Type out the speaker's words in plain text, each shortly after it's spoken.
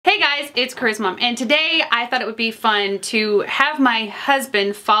guys, it's Chris Mom, and today I thought it would be fun to have my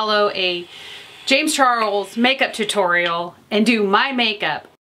husband follow a James Charles makeup tutorial and do my makeup.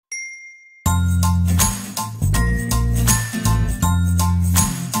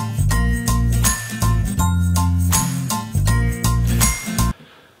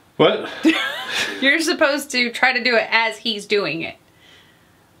 What? You're supposed to try to do it as he's doing it.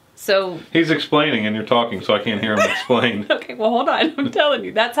 So he's explaining and you're talking, so I can't hear him explain. Okay, well hold on. I'm telling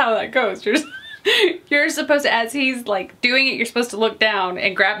you, that's how that goes. You're supposed to, as he's like doing it, you're supposed to look down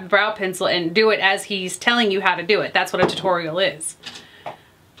and grab the brow pencil and do it as he's telling you how to do it. That's what a tutorial is.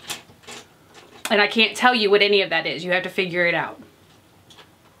 And I can't tell you what any of that is. You have to figure it out.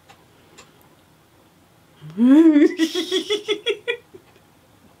 I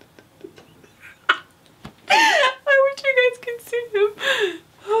wish you guys could see him.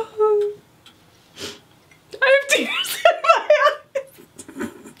 I have tears in my eyes.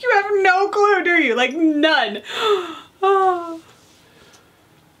 You have no clue, do you? Like, none. Oh.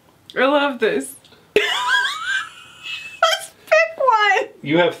 I love this. Let's pick one.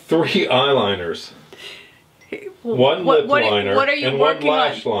 You have 3 eyeliners. One lip liner and one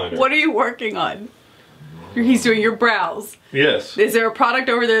lash liner. What are you working on? He's doing your brows. Yes. Is there a product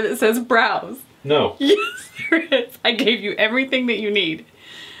over there that says brows? No. Yes, there is. I gave you everything that you need.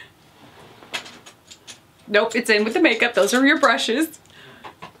 Nope, it's in with the makeup. Those are your brushes.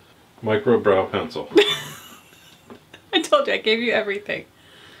 Micro brow pencil. I told you, I gave you everything.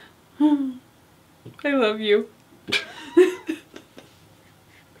 I love you.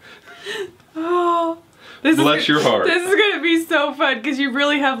 Oh, Bless your heart. This is gonna be so fun because you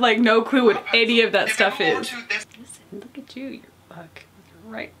really have like no clue what any of that stuff is. Listen, look at you. You're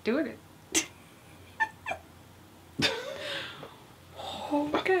right doing it.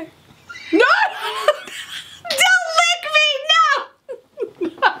 Okay. No! Don't lick me!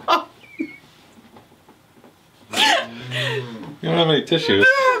 No! You don't have any tissues.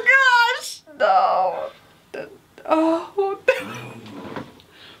 Oh gosh! No. Oh.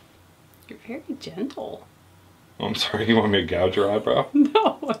 You're very gentle. I'm sorry, you want me to gouge your eyebrow?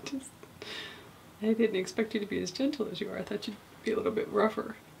 No, I didn't expect you to be as gentle as you are. I thought you'd be a little bit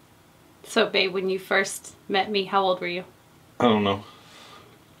rougher. So babe, when you first met me, how old were you? I don't know.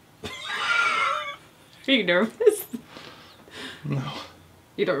 Are you nervous? No.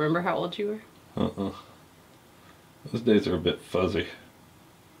 You don't remember how old you were? Uh-uh. Those days are a bit fuzzy.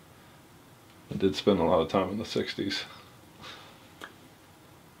 I did spend a lot of time in the 60s.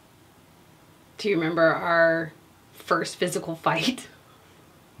 Do you remember our first physical fight?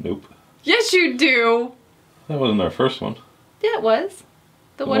 Nope. Yes, you do. That wasn't our first one. Yeah, it was.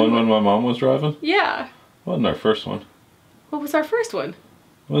 The one when my mom was driving? Yeah. Wasn't our first one. What was our first one?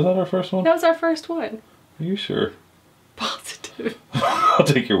 Was that our first one? That was our first one. Are you sure? Positive. I'll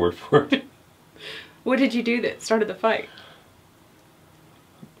take your word for it. What did you do that started the fight?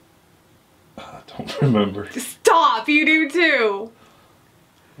 I don't remember. Stop! You do too!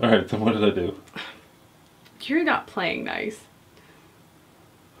 Alright, then what did I do? You're not playing nice.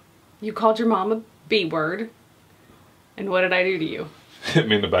 You called your mom a B-word. And what did I do to you? Hit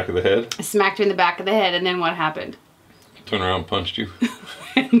me in the back of the head. I smacked you in the back of the head, and then what happened? Turned around and punched you.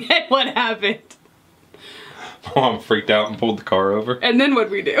 And then what happened? Mom freaked out and pulled the car over. And then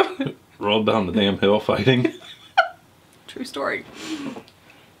what'd we do? Rolled down the damn hill fighting. True story.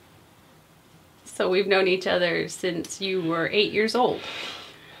 So we've known each other since you were 8 years old.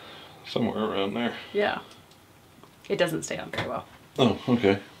 Somewhere around there. Yeah. It doesn't stay on very well. Oh,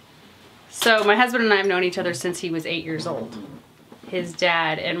 okay. So my husband and I have known each other since he was 8 years old. His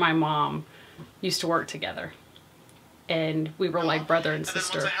dad and my mom used to work together. And we were like brother and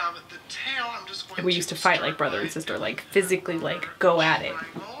sister. And we used to fight like brother and sister, like physically like go at it.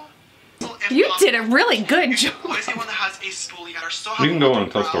 You did a really good job. We can go on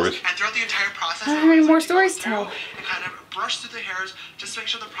and tell stories. I don't have any more stories to tell.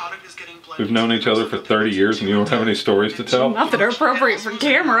 We've known each other for 30 years and you don't have any stories to tell? Not that are appropriate for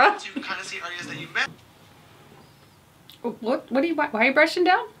camera. Why are you brushing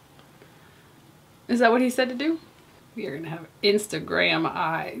down? Is that what he said to do? You're gonna have Instagram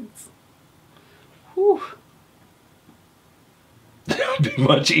eyes. Whew. It would be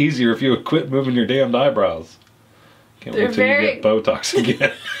much easier if you would quit moving your damned eyebrows. Can't wait till you get Botox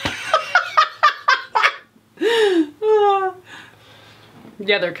again.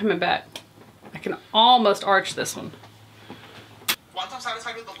 Yeah, they're coming back. I can almost arch this one.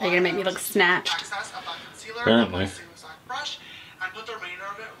 Are you gonna make me look snatched? Apparently. And put the remainder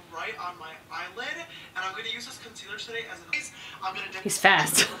of it right on my eyelid, and I'm going to use this concealer today as a base. He's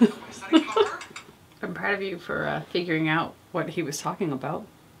fast. I'm proud of you for figuring out what he was talking about.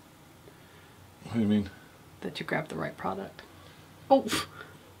 What do you mean? That you grabbed the right product. Oh,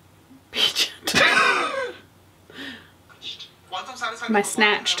 Peach. Once I'm satisfied My with the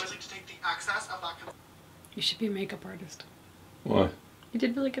snatched. I always like to take the excess of that. You should be a makeup artist. Why? You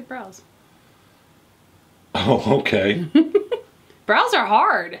did really good brows. Oh, okay. Brows are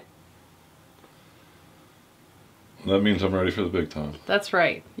hard. That means I'm ready for the big time. That's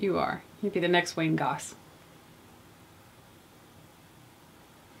right. You are. You'd be the next Wayne Goss.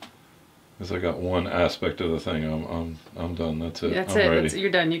 Because I got one aspect of the thing. I'm done. That's it. That's I'm it. ready.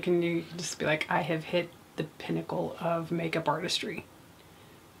 You're done. You can just be like, I have hit the pinnacle of makeup artistry.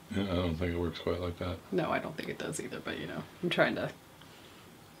 Yeah, I don't think it works quite like that. No, I don't think it does either, but you know, I'm trying to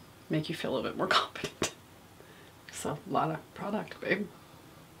make you feel a bit more confident. It's a lot of product, babe.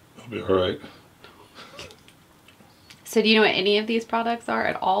 I'll be alright. So do you know what any of these products are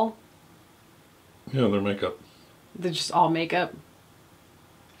at all? Yeah, they're makeup. They're just all makeup?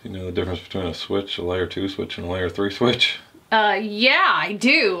 You know the difference between a switch, a layer 2 switch, and a layer 3 switch? Yeah, I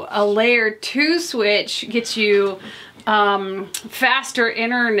do. A layer 2 switch gets you faster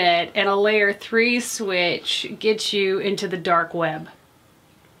internet, and a layer 3 switch gets you into the dark web.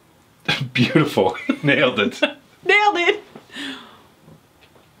 Beautiful. Nailed it. Nailed it!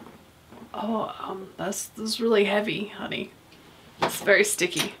 Oh, this is really heavy, honey. It's very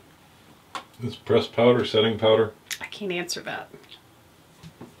sticky. Is pressed powder, setting powder? I can't answer that.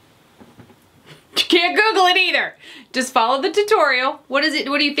 You can't Google it either. Just follow the tutorial. What is it?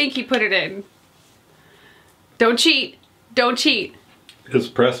 What do you think he put it in? Don't cheat. Don't cheat. Is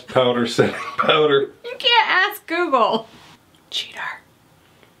pressed powder, setting powder? You can't ask Google. Cheater.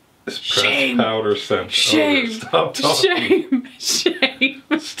 Is pressed Shame. powder scent? Shame. Stop talking. Shame.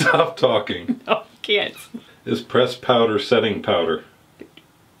 Shame. Stop talking. No, I can't. Is pressed powder, setting powder?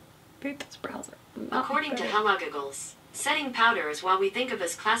 Read this browser. According to Hamagoogles, setting powder is what we think of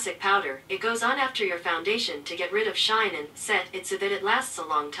as classic powder. It goes on after your foundation to get rid of shine and set it so that it lasts a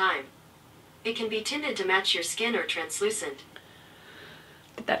long time. It can be tinted to match your skin or translucent.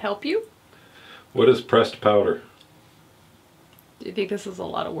 Did that help you? What is pressed powder? Do you think this is a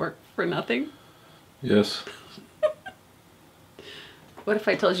lot of work for nothing? Yes. What if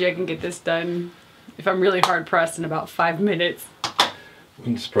I told you I can get this done if I'm really hard pressed in about 5 minutes?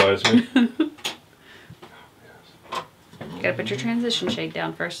 Wouldn't surprise me. You gotta put your transition shade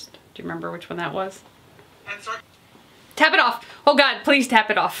down first. Do you remember which one that was? And start. Tap it off! Oh God, please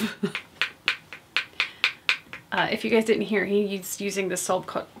tap it off. If you guys didn't hear, he's using the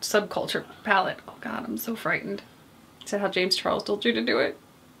subculture palette. Oh God, I'm so frightened. Is that how James Charles told you to do it?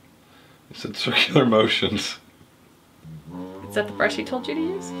 It said circular motions. Is that the brush he told you to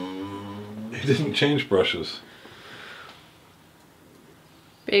use? He didn't change brushes.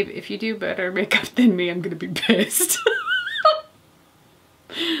 Babe, if you do better makeup than me, I'm gonna be pissed.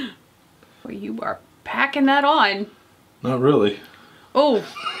 Well, you are packing that on. Not really. Oh.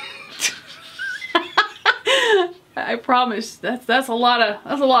 I promise. That's a lot of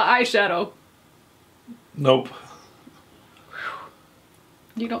eyeshadow. Nope.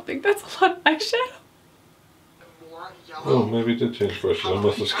 You don't think that's a lot of eyeshadow? More yellow. Oh, maybe it did change brushes. I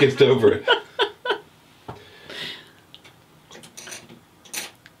must have skipped over it.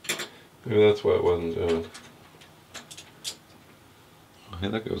 Maybe that's why it wasn't doing. Hey,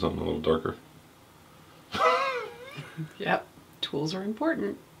 that goes on a little darker. Yep. Tools are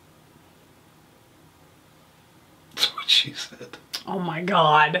important. That's what she said. Oh my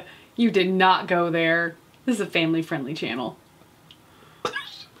God. You did not go there. This is a family-friendly channel.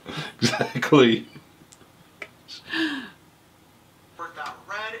 Exactly. Work that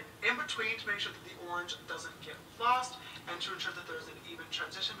red in between to make sure that the orange doesn't get lost and to ensure that there's an even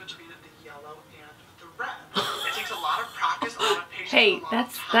transition between the yellow and the red. It takes a lot of practice, a lot of patience. Hey, a lot of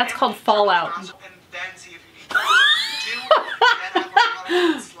that's time called to fallout. master and then see if you need to do then have more product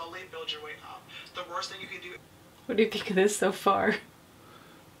and slowly build your way up. The worst thing you can do. What do you think of this so far?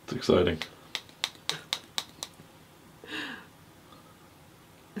 It's exciting.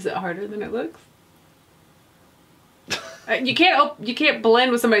 Is it harder than it looks? You can't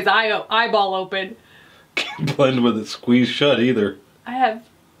blend with somebody's eyeball open. Can't blend with it squeezed shut either. I have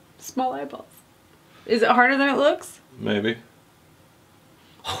small eyeballs. Is it harder than it looks? Maybe.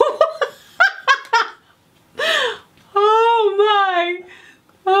 Oh my!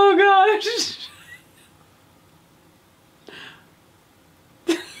 Oh gosh!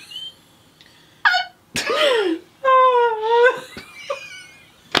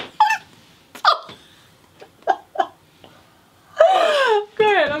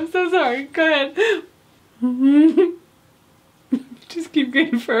 Go ahead, I'm so sorry. Go ahead. Just keep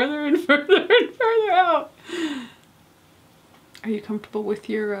getting further and further and further out. Are you comfortable with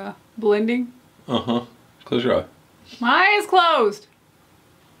your blending? Uh-huh. Close your eye. My eye is closed.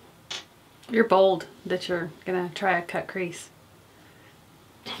 You're bold that you're gonna try a cut crease.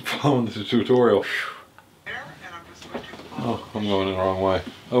 I'm following the tutorial. There, and I'm just going to Oh, I'm going in the wrong way.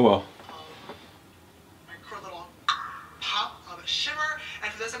 Oh well. my little pop of a shimmer.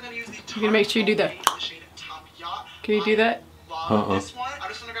 And for this, I'm going to use the You're gonna make sure you do that. the shade Top Yacht. Can you do that? Love this one. I'm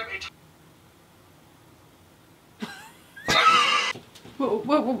just going to grab a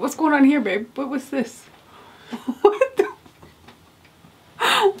What's going on here, babe? What was this? What?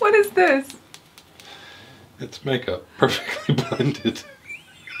 What is this? It's makeup. Perfectly blended.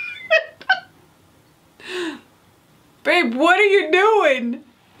 Babe, what are you doing?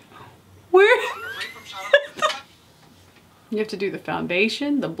 Where? You have to do the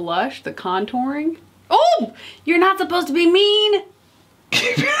foundation, the blush, the contouring. Oh! You're not supposed to be mean!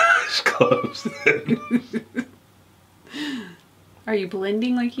 Keep your eyes closed. Are you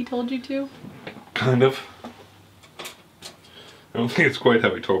blending like he told you to? Kind of. I don't think it's quite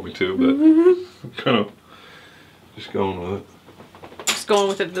how he told me to, but I'm kind of just going with it. Just going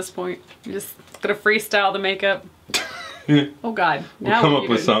with it at this point. You're just gonna freestyle the makeup. Yeah. Oh God. We'll come up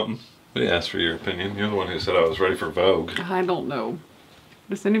with something. But ask for your opinion. You're the one who said I was ready for Vogue. I don't know.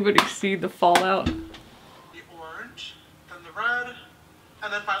 Does anybody see the fallout? the orange, then the red,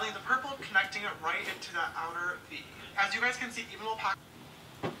 and then finally the purple, connecting it right into that outer V. As you guys can see, even though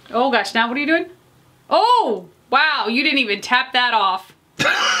Oh gosh, now what are you doing? Oh! Wow, you didn't even tap that off.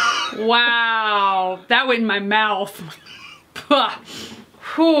 Wow, that went in my mouth.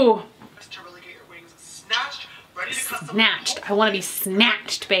 Whew. to really get your wings snatched, ready to cut them. Snatched. I want to be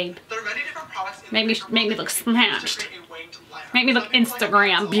snatched, babe. There are many different products in Make me the look to snatched. create a winged liner. Make me look Some people like a Instagram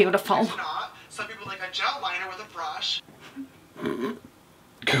pencil, beautiful. others do not. Some people like a gel liner with a brush.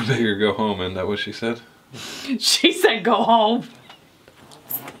 Go big or go home, isn't that what she said? She said go home.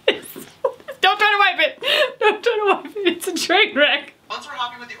 Don't try to wipe it. Don't try to wipe it. It's a train wreck. Once we're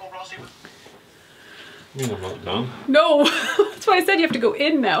happy with the overall shape, I mean, I'm not done. No. That's why I said you have to go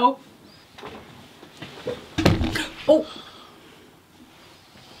in now. Oh.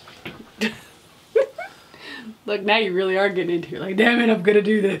 Look, now you really are getting into it. Like, damn it, I'm gonna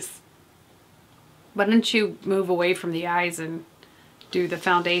do this. Why don't you move away from the eyes and do the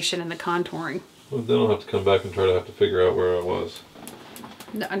foundation and the contouring? Well, then I'll have to come back and try to have to figure out where I was.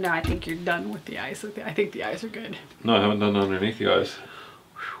 No, I think you're done with the eyes. I think the eyes are good. No, I haven't done underneath the eyes.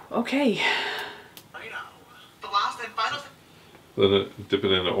 Okay. right now. The last and final Then dip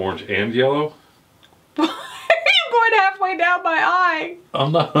it into orange and yellow. You're going halfway down my eye.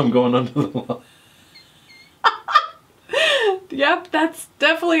 I'm not. I'm going under the line. Yep, that's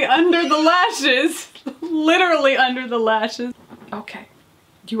definitely under the lashes. Literally under the lashes. Okay.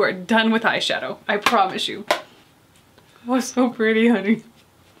 You are done with eyeshadow. I promise you. Was so pretty, honey.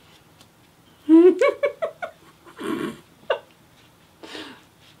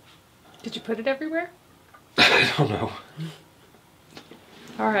 Did you put it everywhere? I don't know.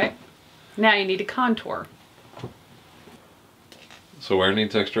 Alright. Now you need to contour. So where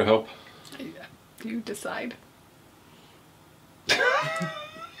needs extra help? You decide.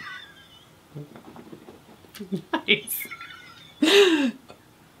 Nice.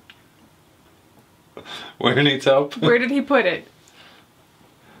 Where needs help? Where did he put it?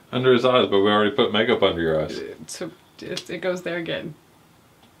 Under his eyes, but we already put makeup under your eyes. So it goes there again.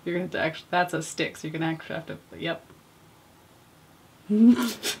 You're gonna have to actually, that's a stick, so you're gonna actually have to, yep. all my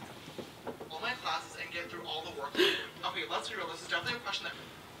classes and get through all the work. Okay, let's be real. This is definitely a question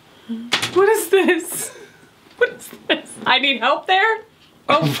that. What is this? What is this? I need help there?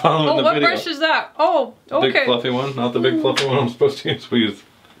 I'm following the what video. brush is that? Oh, okay. Big fluffy one, not the big fluffy one I'm supposed to use. We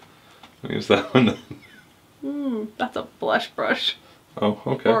use that one. That's a blush brush. Oh,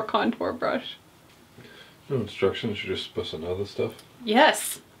 okay. Or a contour brush. No instructions, you're just supposed to know this stuff.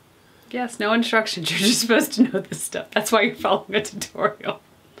 Yes. Yes, no instructions. You're just supposed to know this stuff. That's why you're following a tutorial.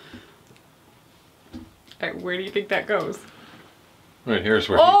 Alright, where do you think that goes? Right here's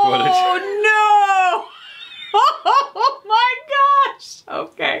where he put it. Oh no! Oh my gosh!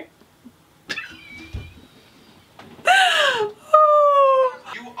 Okay.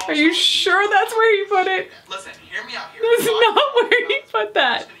 Are you sure that's where you put it? Listen, hear me out here. That's not where you put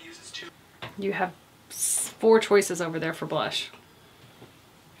that. I'm gonna use this too. You have 4 choices over there for blush.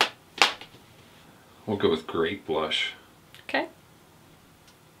 We'll go with grape blush. Okay.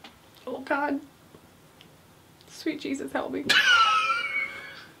 Oh God. Sweet Jesus, help me.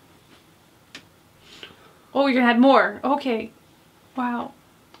 Oh, you had more. Okay. Wow.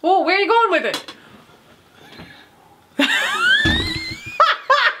 Oh, where are you going with it?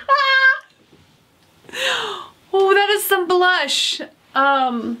 Oh, that is some blush.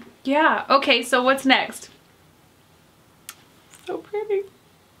 Yeah. Okay, so what's next? So pretty.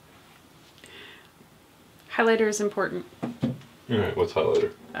 Highlighter is important. Alright, what's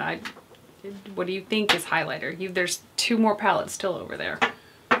highlighter? What do you think is highlighter? There's 2 more palettes still over there.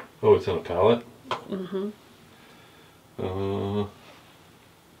 Oh, it's on a palette? Mm-hmm. Uh...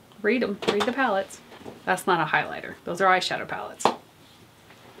 Read them. Read the palettes. That's not a highlighter. Those are eyeshadow palettes.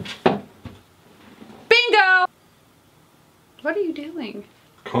 Bingo! What are you doing?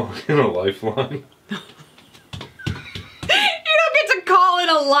 Calling in a lifeline. You don't get to call it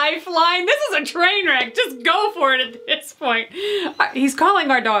a lifeline. This is a train wreck. Just go for it at this point. He's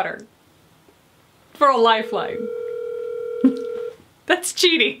calling our daughter for a lifeline. That's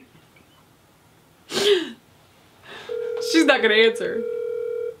cheating. She's not gonna answer.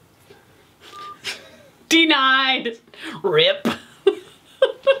 Denied. Rip.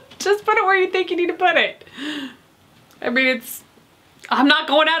 Just put it where you think you need to put it. I mean, I'm not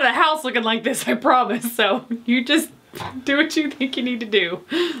going out of the house looking like this, I promise. So you just do what you think you need to do.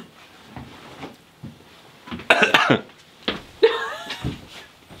 Can't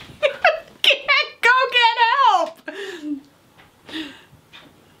go get help.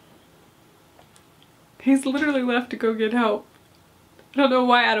 He's literally left to go get help. I don't know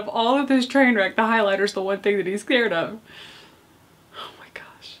why out of all of this train wreck, the highlighter's the one thing that he's scared of. Oh my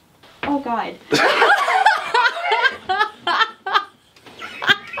gosh. Oh God.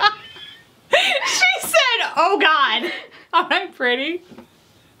 She said, oh God. Alright, pretty.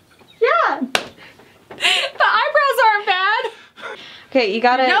 Yeah. The eyebrows aren't bad. Okay, you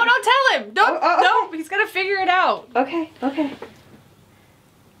gotta... No, don't tell him. Don't, Oh, no, okay. he's gonna figure it out. Okay, okay.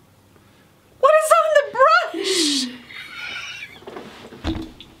 What is on the brush? What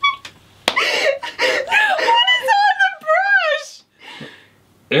is on the brush?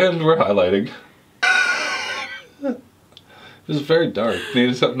 And we're highlighting. This is very dark.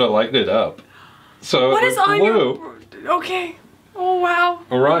 Needed something to lighten it up. So What is on blue. your... Okay. Oh, wow.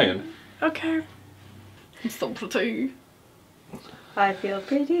 Orion. Okay. I'm so pretty. I feel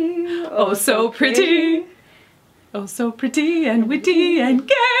pretty. Oh, so pretty. Oh, so pretty and witty and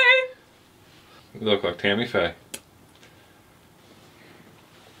gay. You look like Tammy Faye.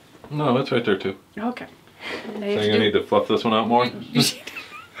 No, it's right there too. Okay. So you're gonna need to fluff this one out more? You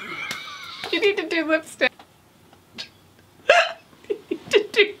need to do lipstick. You need to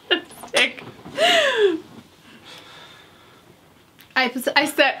do lipstick. I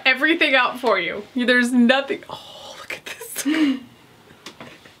set everything out for you. There's nothing. Oh, look at this.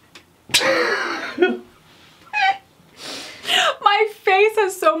 My face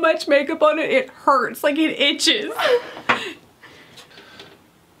has so much makeup on it, it hurts. Like it itches.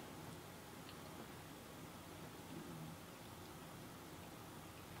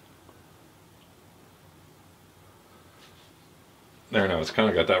 There, now it's kind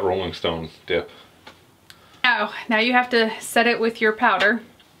of got that Rolling Stone dip. Oh, now you have to set it with your powder.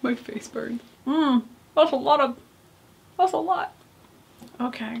 My face burns. That's a lot.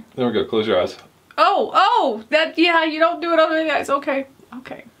 Okay. There we go, close your eyes. Oh, yeah, you don't do it over the eyes. Okay.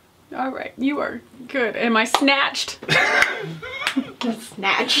 All right, you are good. Am I snatched?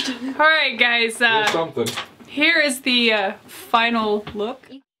 Snatched. All right, guys. Here's something. Here is the final look.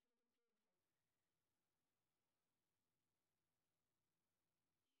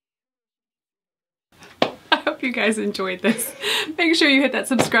 I hope you guys enjoyed this. Make sure you hit that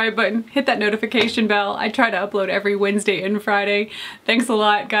subscribe button, hit that notification bell. I try to upload every Wednesday and Friday. Thanks a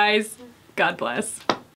lot, guys. God bless.